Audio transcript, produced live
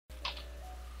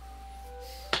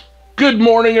Good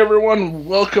morning, everyone.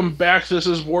 Welcome back. This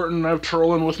is Wartenn. I have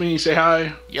Tyrolan with me. Say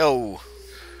hi. Yo.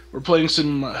 We're playing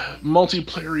some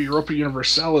multiplayer Europa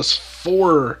Universalis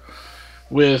 4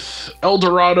 with El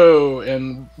Dorado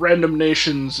and random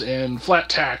nations and flat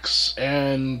tax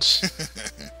and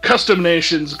custom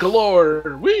nations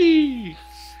galore. Whee!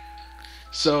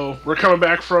 So we're coming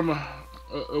back from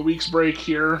a week's break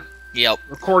here. Yep.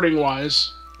 Recording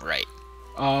wise. Right.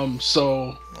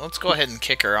 So Let's go ahead and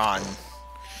kick her on.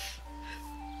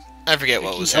 I forget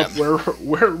what was happening.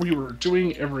 Where we were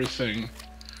doing everything.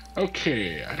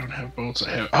 Okay, I don't have boats.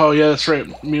 I have. Oh yeah, that's right.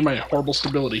 Me and my horrible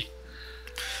stability.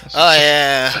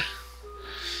 Yeah.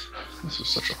 This is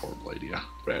such a horrible idea.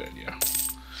 Bad idea.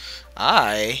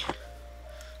 I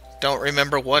don't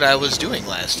remember what I was doing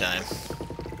last time,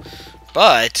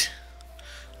 but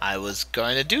I was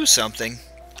going to do something.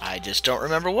 I just don't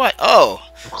remember what. Oh.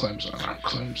 Claims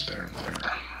there and there.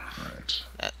 Right.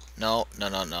 No,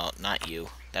 not you.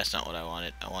 That's not what I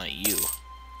wanted. I wanted you.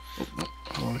 Oh, no.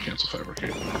 I want to cancel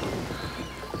fabricate.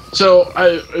 So,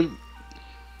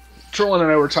 Tyrolan and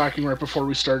I were talking right before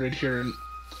we started here, and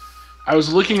I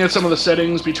was looking at some of the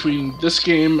settings between this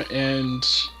game and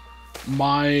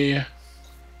my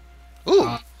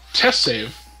test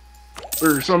save,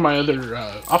 or some of my other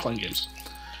offline games.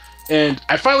 And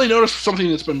I finally noticed something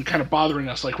that's been kind of bothering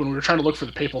us, like when we were trying to look for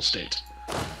the Papal State.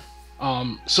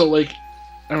 So, like,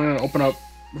 I'm going to open up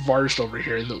Varst over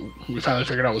here that we finally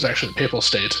figured out was actually the Papal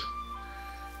State.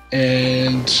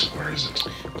 And where is it?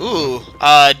 Ooh,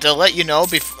 to let you know,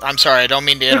 I'm sorry, I don't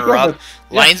mean to interrupt.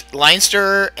 Yeah.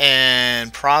 Leinster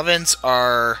and Provence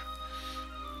are...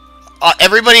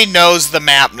 everybody knows the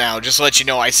map now, just to let you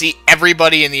know. I see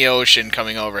everybody in the ocean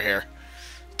coming over here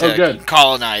to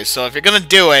colonize. So if you're going to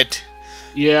do it...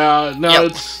 Yeah, no,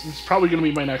 it's probably going to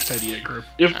be my next idea group.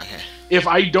 If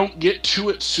I don't get to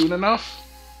it soon enough,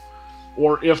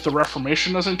 or if the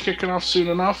Reformation doesn't kick off soon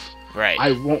enough, right,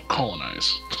 I won't colonize.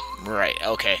 Right,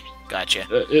 okay, gotcha.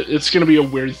 It's going to be a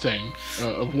weird thing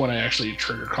of when I actually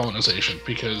trigger colonization,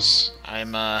 because... I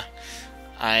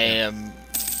am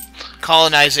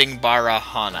colonizing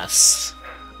Barahanas.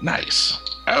 Nice.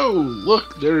 Oh,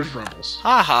 look, there's rebels.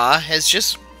 Haha has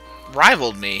just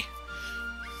rivaled me.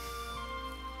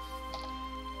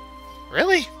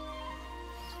 Really?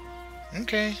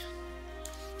 Okay.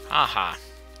 Haha.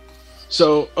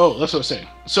 So, that's what I was saying.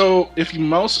 So, if you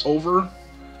mouse over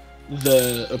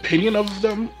the opinion of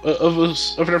them, of a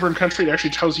different country, it actually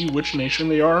tells you which nation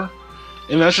they are.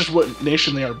 And that's just what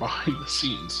nation they are behind the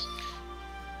scenes.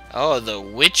 Oh, the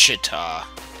Wichita.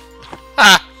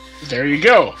 Ha! There you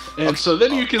go. And so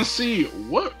then you can see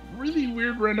what really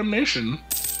weird random nation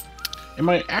am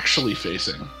I actually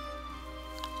facing.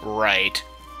 Right.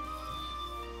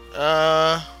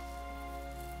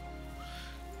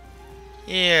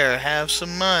 Here, have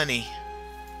some money.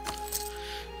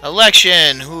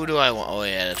 Election! Who do I want? Oh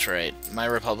yeah, that's right. My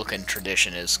Republican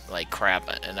tradition is like crap,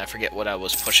 and I forget what I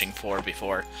was pushing for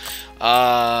before.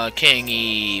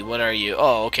 Kingy, what are you?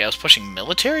 Oh, okay, I was pushing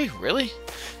military? Really?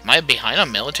 Am I behind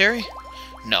on military?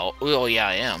 No. Oh yeah,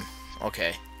 I am.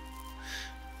 Okay.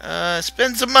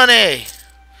 Spend some money!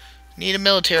 Need a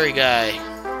military guy.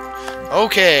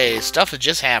 Okay, stuff is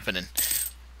just happening.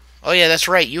 Oh yeah, that's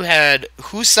right. You had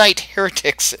Hussite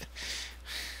heretics.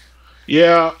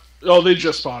 Yeah. Oh, they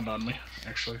just spawned on me,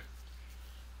 actually.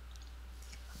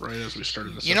 Right as we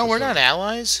started this. You know, we're not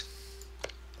allies.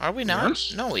 Are we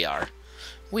not? No, we are.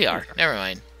 We are. Never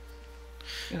mind.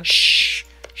 Yeah. Shh.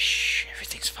 Shh.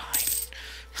 Everything's fine.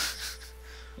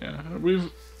 Yeah,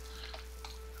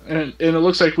 and it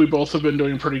looks like we both have been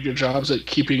doing pretty good jobs at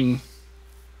keeping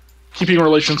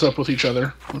relations up with each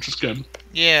other, which is good.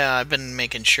 Yeah, I've been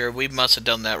making sure. We must have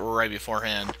done that right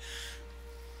beforehand.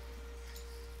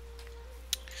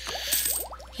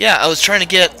 Yeah, I was trying to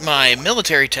get my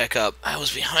military tech up. I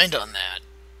was behind on that.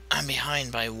 I'm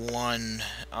behind by one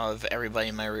of everybody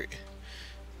in my...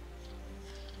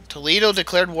 Toledo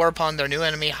declared war upon their new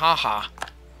enemy, Haha.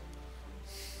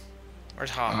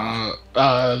 Where's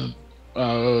Haha?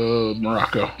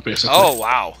 Morocco, basically. Oh,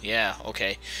 wow. Yeah,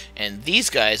 okay. And these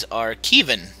guys are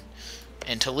Kievan.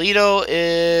 And Toledo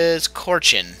is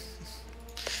Korchin.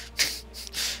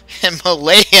 And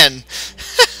Malayan.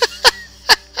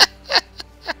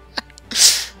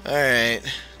 Alright.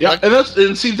 Yeah,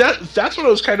 and see that's what I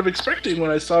was kind of expecting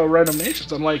when I saw random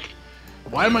nations. I'm like,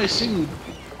 why am I seeing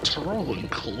Tyrol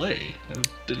and Calais? It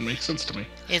didn't make sense to me.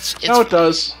 Now it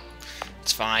does.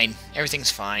 It's fine.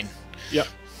 Everything's fine. Yep.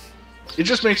 It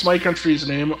just makes my country's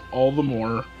name all the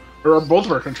more, or both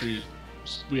of our countries,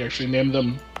 we actually named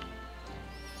them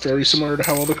very similar to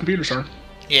how all the computers are.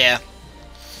 Yeah.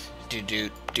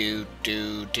 Dude. The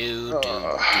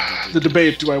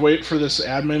debate, do I wait for this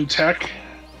admin tech?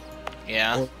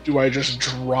 Yeah. Or do I just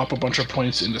drop a bunch of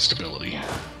points into stability?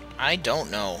 I don't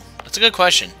know. That's a good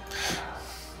question.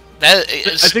 That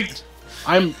is... I think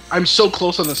I'm so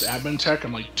close on this admin tech,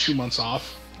 I'm like 2 months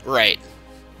off. Right.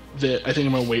 That I think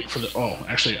I'm gonna wait for the... Oh,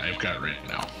 actually, I've got it right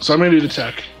now. So I'm gonna do the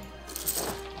tech.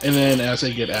 And then as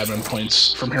I get admin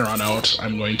points from here on out,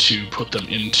 I'm going to put them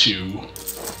into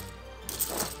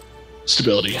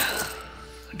stability.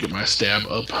 Get my stab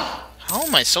up. How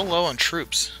am I so low on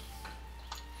troops?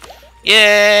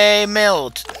 Yay,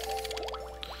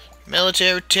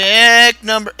 military tech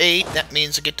number 8. That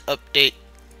means I get to update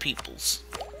peoples.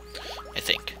 I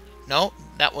think. No,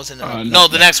 that wasn't enough. No,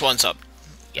 the next one's up.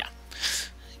 Yeah.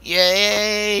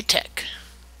 Yay, tech.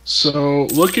 So,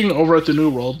 looking over at the new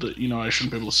world that, I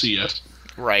shouldn't be able to see yet.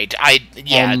 Right.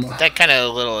 That kind of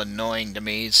a little annoying to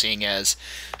me, seeing as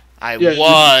I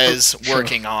was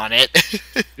working on it.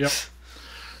 Yep.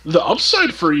 The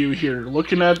upside for you here,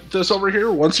 looking at this over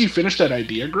here, once you finish that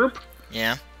idea group,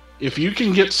 yeah, if you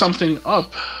can get something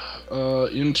up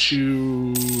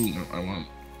into... No, I want...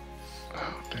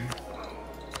 Oh, dang.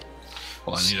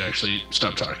 Well, I need to actually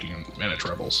stop talking and manage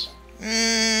rebels.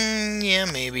 Yeah,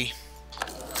 maybe.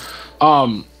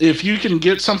 If you can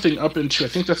get something up into, I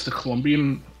think that's the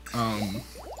Colombian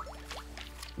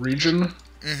region.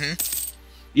 Mm-hmm.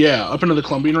 Yeah, up into the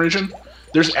Colombian region.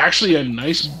 There's actually a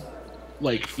nice,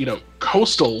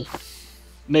 coastal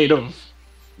native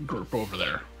group over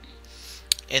there.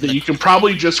 You can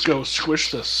probably just go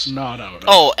squish the snot out of.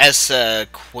 Oh,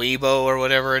 Quebo or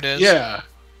whatever it is? Yeah.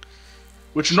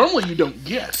 Which normally you don't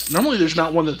get. Normally there's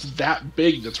not one that's that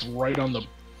big that's right on the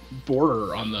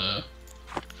border on the...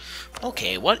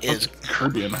 Okay, what is...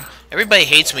 Caribbean. Everybody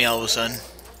hates me all of a sudden.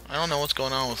 I don't know what's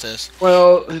going on with this.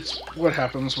 Well, it's what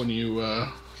happens when you,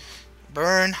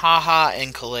 Bern, Haha,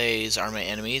 and Calais are my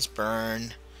enemies.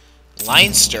 Bern,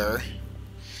 Leinster.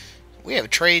 We have a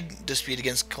trade dispute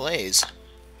against Calais.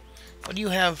 What do you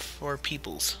have for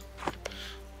peoples?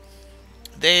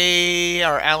 They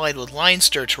are allied with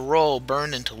Leinster, Tyrol,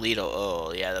 Bern, and Toledo.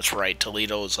 Oh, yeah, that's right.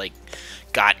 Toledo's,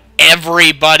 got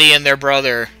everybody and their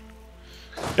brother.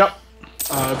 Yep.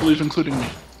 I believe including me.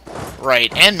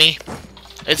 Right, and me.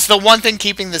 It's the one thing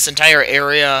keeping this entire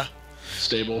area...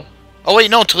 stable. Oh, wait,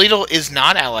 no, Toledo is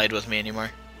not allied with me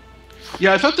anymore.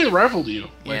 Yeah, I thought they rivaled you.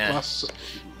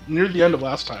 Near the end of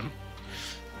last time.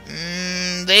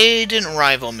 They didn't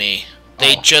rival me.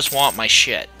 They just want my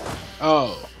shit.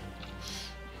 Oh.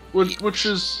 Which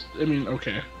is,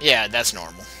 okay. Yeah, that's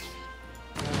normal.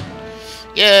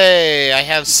 Yay! I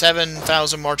have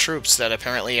 7,000 more troops that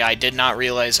apparently I did not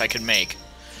realize I could make.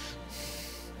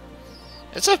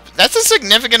 That's a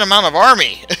significant amount of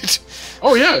army.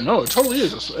 Oh yeah, no, it totally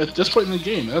is. At this point in the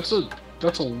game, that's a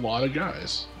lot of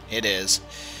guys. It is.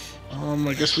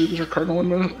 I guess we lose our cardinal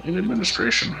in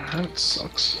administration. That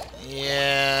sucks.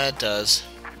 Yeah, it does.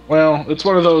 Well, it's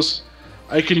one of those.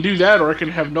 I can do that, or I can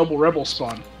have noble rebel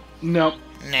spawn. Nope.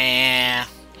 Nah.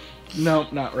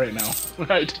 Nope, not right now.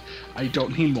 I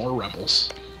don't need more rebels.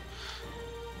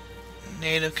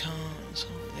 Native cons.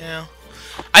 Yeah.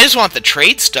 I just want the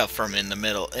trade stuff from in the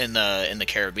middle in the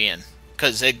Caribbean,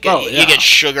 because you get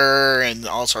sugar and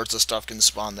all sorts of stuff can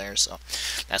spawn there. So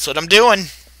that's what I'm doing.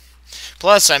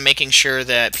 Plus, I'm making sure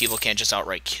that people can't just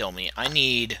outright kill me. I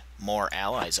need more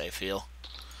allies, I feel.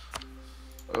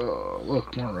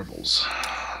 Look, more rebels.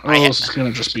 Oh, this is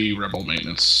gonna just be rebel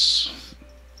maintenance.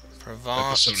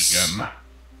 Provence. Episode again.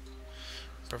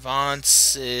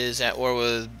 Provence is at war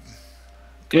with...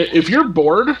 If you're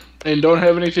bored and don't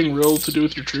have anything real to do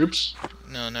with your troops,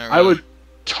 no, not really. I would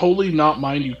totally not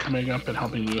mind you coming up and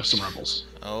helping me with some rebels.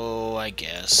 Oh, I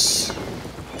guess.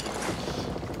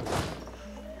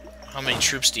 How many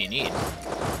troops do you need?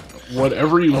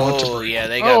 Whatever you want to bring. Oh, yeah,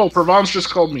 they got... Oh, Provence just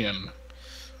called me in.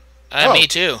 Me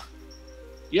too.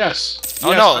 Yes.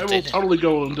 Oh, yes, no. I will totally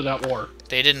go into that war.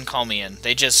 They didn't call me in.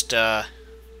 They just told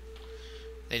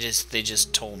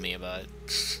me about it.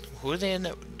 Who are they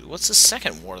in? What's the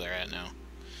second war they're at now?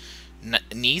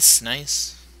 Nice?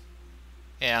 Nice?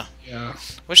 Yeah. Yeah.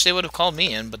 Wish they would have called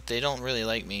me in, but they don't really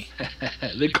like me.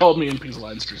 They called me in because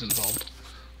Leinster's involved.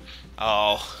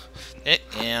 Oh.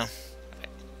 Yeah.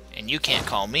 And you can't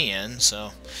call me in,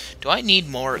 so... Do I need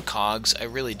more cogs? I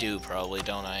really do, probably,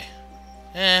 don't I?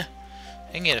 I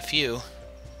can get a few.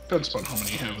 Depends on how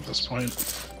many you have at this point.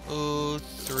 Ooh,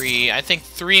 3. I think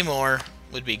 3 more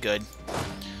would be good.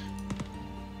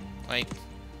 Like...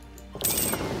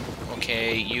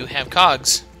 Okay, you have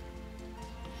cogs.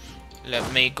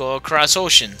 Let me go across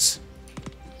oceans.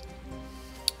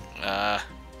 There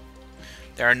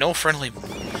are no friendly...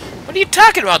 What are you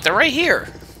talking about? They're right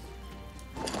here.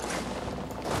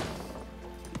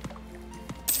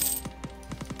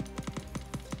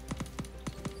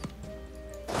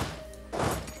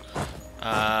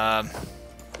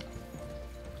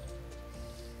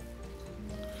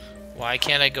 Why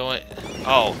can't I go in?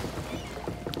 Oh.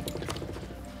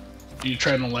 Are you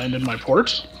trying to land in my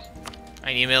port?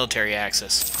 I need military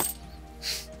access.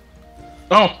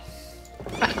 Oh.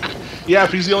 Yeah,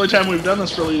 because the only time we've done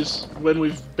this really is when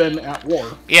we've been at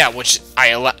war. Yeah, which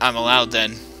I'm allowed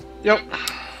then. Yep.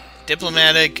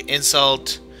 Diplomatic,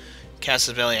 insult,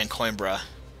 Cassavelli, and Coimbra.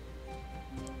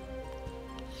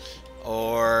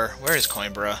 Or where is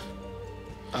Coimbra?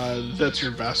 That's your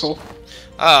vassal.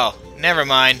 Oh, never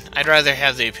mind. I'd rather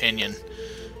have the opinion.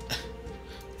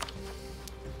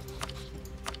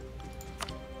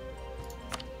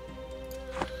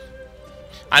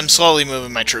 I'm slowly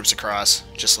moving my troops across,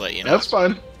 just to let you know. That's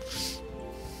fine.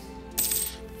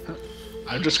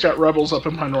 I've just got rebels up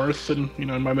in my north and, you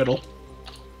know, in my middle.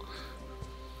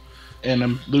 And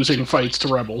I'm losing fights to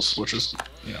rebels, which is,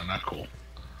 you know, not cool.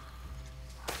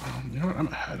 You know what? I'm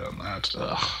ahead on that.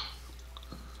 Ugh.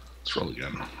 Let's roll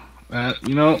again.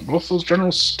 You know, both those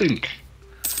generals stink.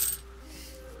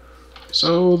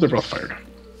 So, they're both fired.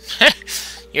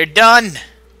 You're done!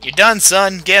 You're done,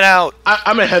 son! Get out!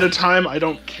 I'm ahead of time. I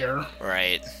don't care.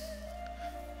 Right.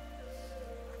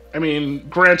 I mean,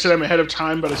 granted, I'm ahead of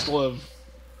time, but I still have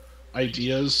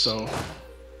ideas, so...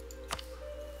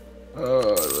 I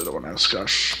really don't want to have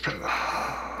Scotch.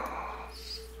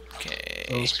 Okay.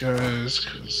 Those guys,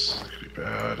 because that could be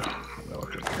bad. I'm not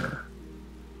looking here.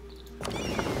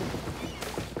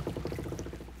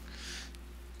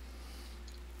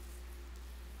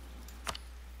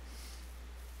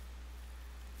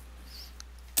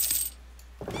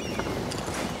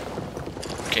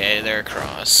 Okay, they're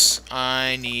across.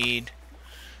 I need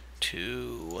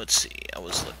to... Let's see. I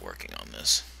was working on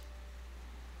this.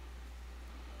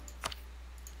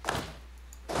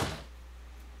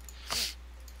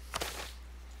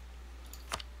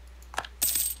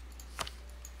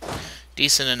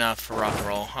 Decent enough for rock and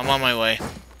roll. I'm on my way.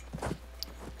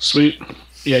 Sweet.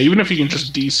 Yeah, even if you can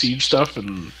just de-siege stuff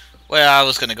and... Well, I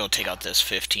was going to go take out this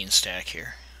 15 stack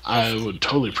here. I would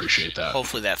totally appreciate that.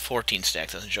 Hopefully that 14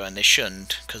 stack doesn't join. They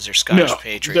shouldn't, because they're Scottish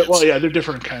Patriots. Well, yeah, they're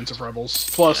different kinds of rebels.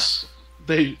 Plus,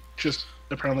 they just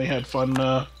apparently had fun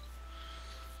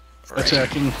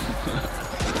attacking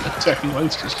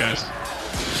Leinster's guys.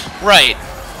 Right.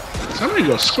 So I'm going to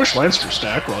go squish Leinster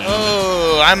stack while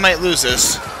Oh, I might lose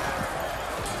this.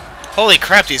 Holy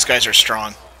crap, these guys are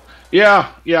strong.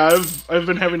 Yeah, I've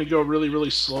been having to go really, really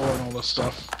slow on all this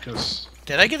stuff, because...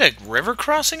 Did I get a river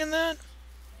crossing in that?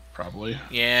 Probably.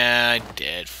 Yeah, I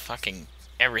did. Fucking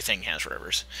everything has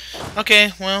rivers.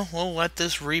 Okay, well, we'll let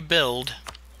this rebuild.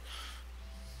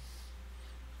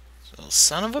 So,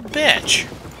 son of a bitch.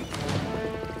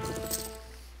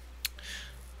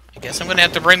 I guess I'm gonna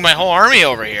have to bring my whole army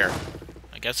over here.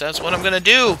 I guess that's what I'm gonna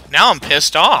do. Now I'm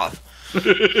pissed off.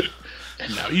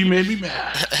 And now you made me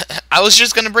mad. I was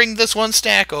just gonna bring this one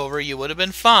stack over. You would have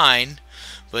been fine.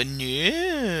 But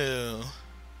no.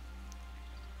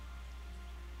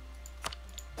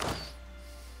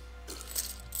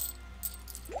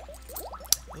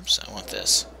 Oops, I want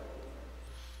this.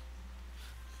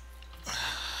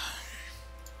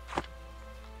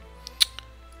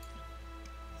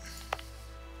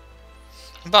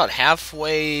 I'm about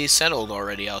halfway settled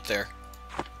already out there.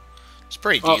 It's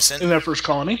pretty decent. In that first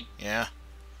colony? Yeah.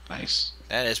 Nice.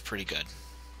 That is pretty good.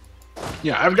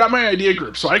 Yeah, I've got my idea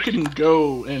group, so I can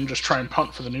go and just try and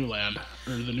punt for the new land,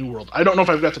 or the new world. I don't know if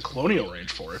I've got the colonial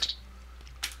range for it.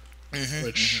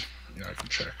 Which, yeah, I can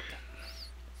check.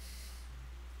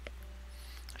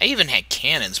 I even had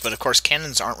cannons, but of course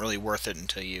cannons aren't really worth it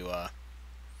until you,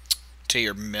 till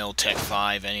you're Miltech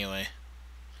 5 anyway.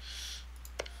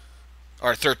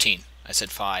 Or 13. I said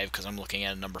 5 because I'm looking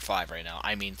at number 5 right now.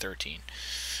 I mean 13.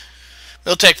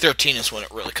 Miltech 13 is when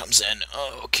it really comes in.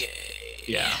 Okay.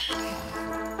 Yeah.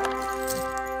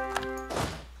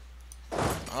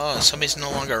 Oh, somebody's no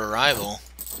longer a rival.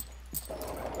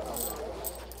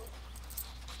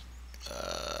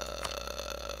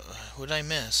 Who did I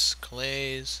miss?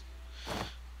 Calais.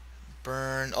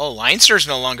 Burn. Oh, Leinster's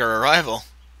no longer a rival.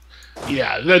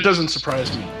 Yeah, that doesn't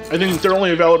surprise me. I think they're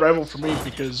only a valid rival for me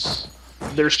because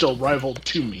they're still rival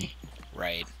to me.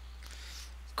 Right.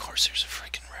 Of course there's a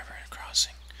freaking river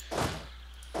crossing.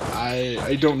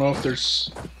 I don't know if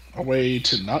there's a way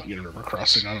to not get a river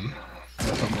crossing on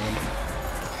Northumberland.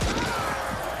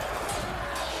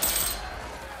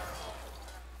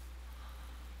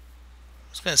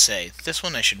 I was gonna say, this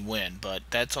one I should win, but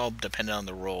that's all dependent on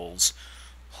the rolls.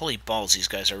 Holy balls, these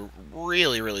guys are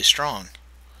really, really strong.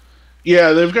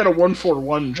 Yeah, they've got a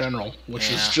 141 general,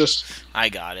 which is just... I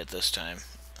got it this time.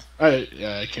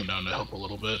 I came down to help a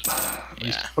little bit. At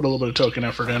least put a little bit of token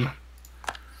effort in.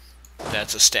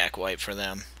 That's a stack wipe for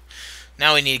them.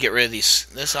 Now we need to get rid of these.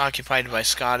 This occupied by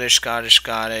Scottish,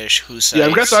 Hussites. Yeah,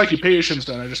 I've got the occupations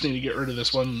done. I just need to get rid of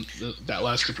this one, that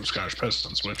last group of Scottish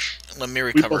peasants, which let me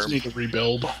we recover. both need to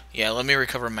rebuild. Yeah, let me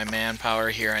recover my manpower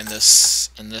here in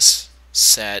this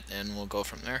set, and we'll go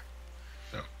from there.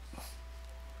 Yeah.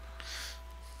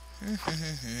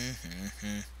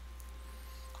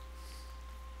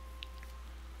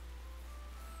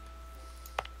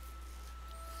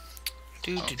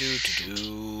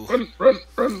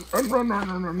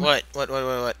 Run.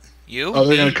 What? You? Oh,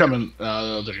 they're gonna come in.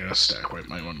 They're gonna stack wipe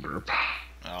my one group.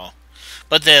 Oh.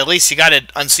 But at least you got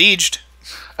it unsieged.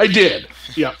 I did.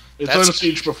 Yeah. It's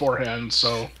unsieged beforehand,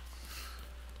 so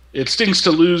it stings to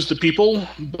lose the people,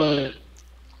 but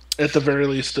at the very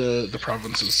least, the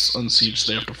province is unsieged.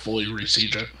 They have to fully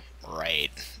resiege it.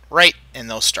 Right. And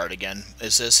they'll start again.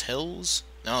 Is this hills?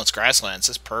 No, it's grasslands.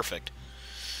 That's perfect.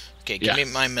 Okay, give me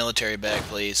my military back,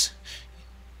 please.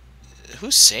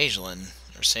 Who's Sageland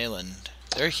or Saland?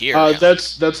 They're here.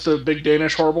 That's the big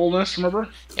Danish horribleness. Remember?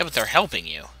 Yeah, but they're helping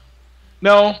you.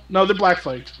 No, they're black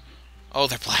flagged. Oh,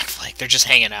 they're black flagged. They're just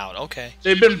hanging out. Okay.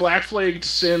 They've been black flagged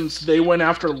since they went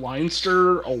after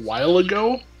Leinster a while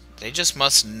ago. They just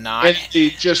must not. And they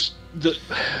just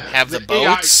have the boats.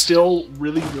 AI still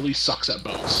really sucks at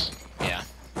boats. Yeah,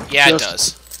 it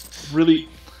does. Really.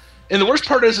 And the worst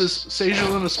part is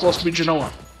Sageland is supposed to be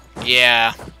Genoa.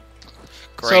 Yeah.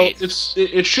 Great. So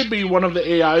it should be one of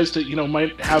the AIs that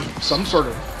might have some sort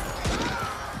of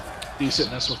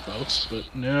decentness with boats, but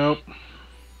nope.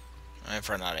 I've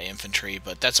run out of infantry,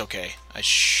 but that's okay.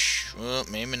 Well,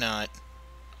 maybe not.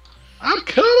 I'm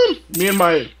coming. Me and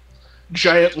my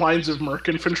giant lines of merc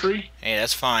infantry. Hey,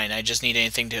 that's fine. I just need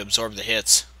anything to absorb the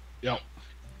hits. Yep.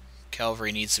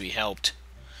 Cavalry needs to be helped.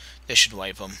 This should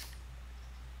wipe them.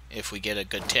 If we get a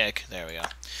good tick. There we go.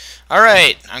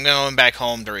 Alright, I'm going back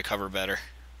home to recover better.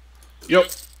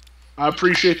 Yep. I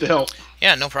appreciate the help.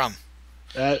 Yeah, no problem.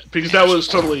 Because that was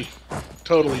totally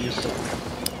useful.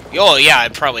 Oh, yeah,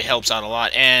 it probably helps out a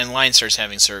lot. And Leinster's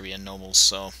having Serbian nobles,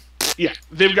 so... Yeah,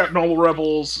 they've got noble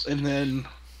rebels, and then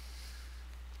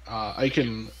I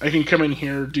can come in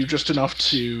here, do just enough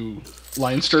to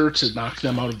Leinster to knock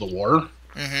them out of the war.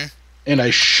 Mm-hmm. And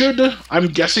I'm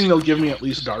guessing they'll give me at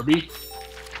least Derby.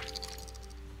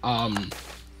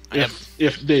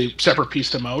 If they separate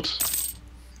pieced him out.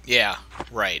 Yeah,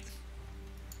 right.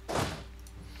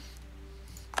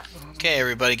 Okay,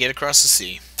 everybody get across the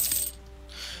sea.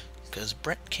 Because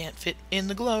Brent can't fit in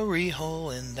the glory hole,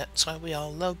 and that's why we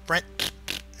all love Brent.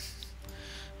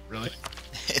 Really?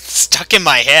 It's stuck in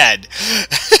my head.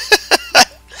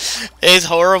 It's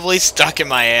horribly stuck in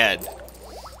my head.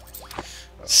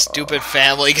 Stupid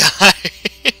Family Guy.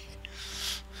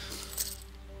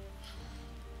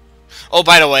 Oh,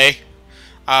 by the way,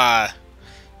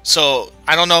 so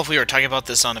I don't know if we were talking about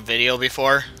this on a video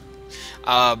before,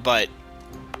 but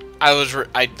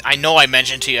I know I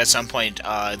mentioned to you at some point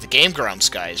the Game Grumps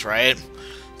guys, right?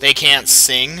 They can't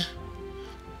sing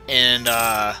in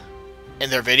their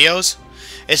videos.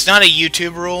 It's not a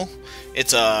YouTube rule;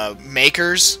 it's a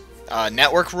Makers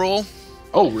network rule.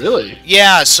 Oh, really?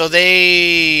 Yeah, so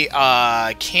they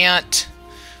can't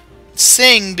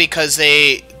sing because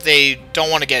they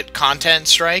don't want to get content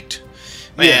striked.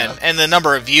 Yeah. And the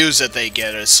number of views that they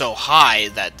get is so high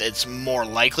that it's more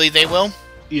likely they will.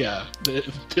 Yeah,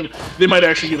 they might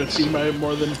actually get it seen by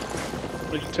more than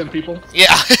like 10 people.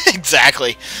 Yeah,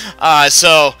 exactly.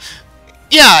 So,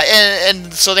 yeah,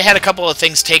 and so they had a couple of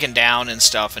things taken down and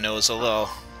stuff, and it was a little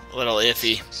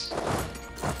iffy.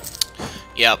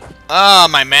 Yep. Oh,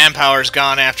 my manpower's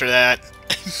gone after that.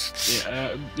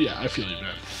 Yeah, I feel you,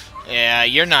 man. Yeah,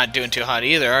 you're not doing too hot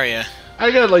either, are you?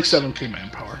 I got like 7k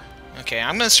manpower. Okay,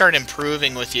 I'm gonna start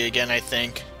improving with you again, I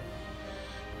think.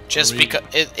 Just because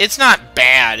it's not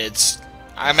bad.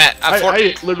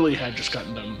 I literally had just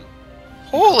gotten done.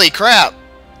 Holy crap!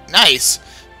 Nice.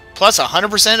 Plus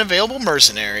 100% available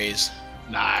mercenaries.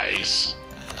 Nice.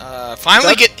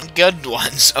 Finally getting good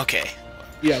ones. Okay.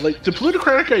 Yeah, like the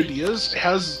plutocratic ideas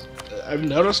I've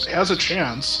noticed has a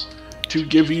chance to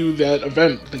give you that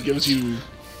event that gives you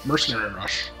mercenary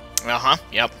rush.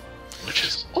 Yep. Which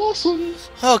is awesome.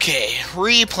 Okay,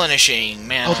 replenishing,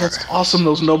 man. Oh, that's awesome.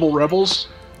 Those noble rebels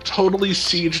totally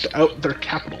sieged out their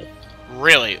capital.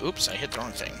 Really? Oops, I hit the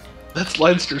wrong thing. That's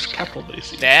Leinster's capital they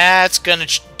sieged. That's gonna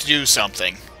do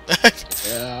something.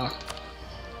 Yeah.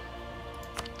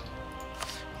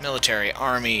 Military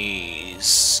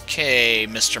armies. Okay,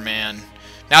 Mr. Man.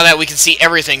 Now that we can see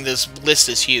everything, this list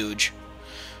is huge.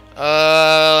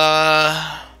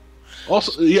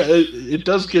 Also, yeah, it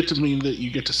does get to mean that you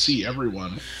get to see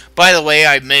everyone. By the way,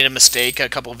 I made a mistake a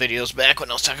couple of videos back when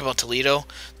I was talking about Toledo.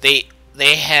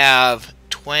 they have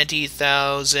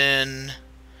 20,000,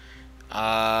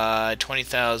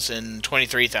 20,000,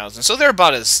 23,000. So they're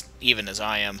about as even as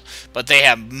I am. But they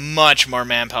have much more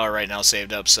manpower right now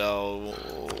saved up, so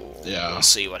yeah, we'll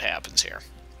see what happens here.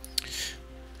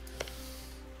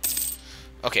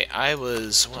 Okay, what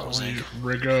was I?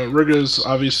 Riga's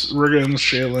obvious. Riga and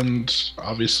Shaland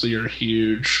obviously are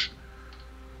huge.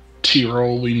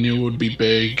 Tyrol we knew would be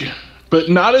big, but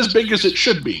not as big as it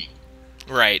should be.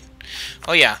 Right.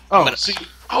 Oh yeah. Oh, see.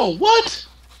 Oh, what?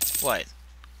 What?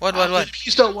 What? They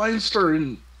pieced out Leinster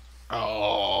and.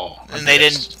 Oh. And they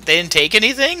didn't take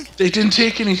anything? They didn't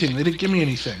take anything. They didn't give me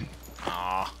anything.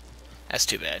 Aw. That's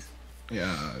too bad.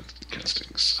 Yeah, it kind of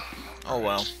stinks. Oh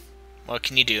well. What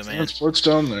can you do, man? What's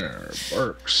down there?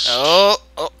 Barks. Oh.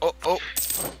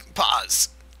 Pause.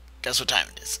 Guess what time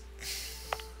it is?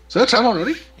 Is that time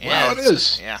already? Yeah, wow, it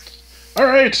is. Yeah.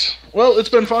 Alright. Well, it's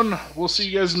been fun. We'll see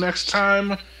you guys next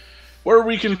time, where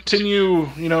we continue,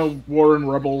 war and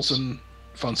rebels and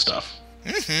fun stuff.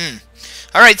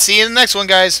 Alright, see you in the next one,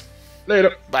 guys.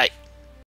 Later. Bye.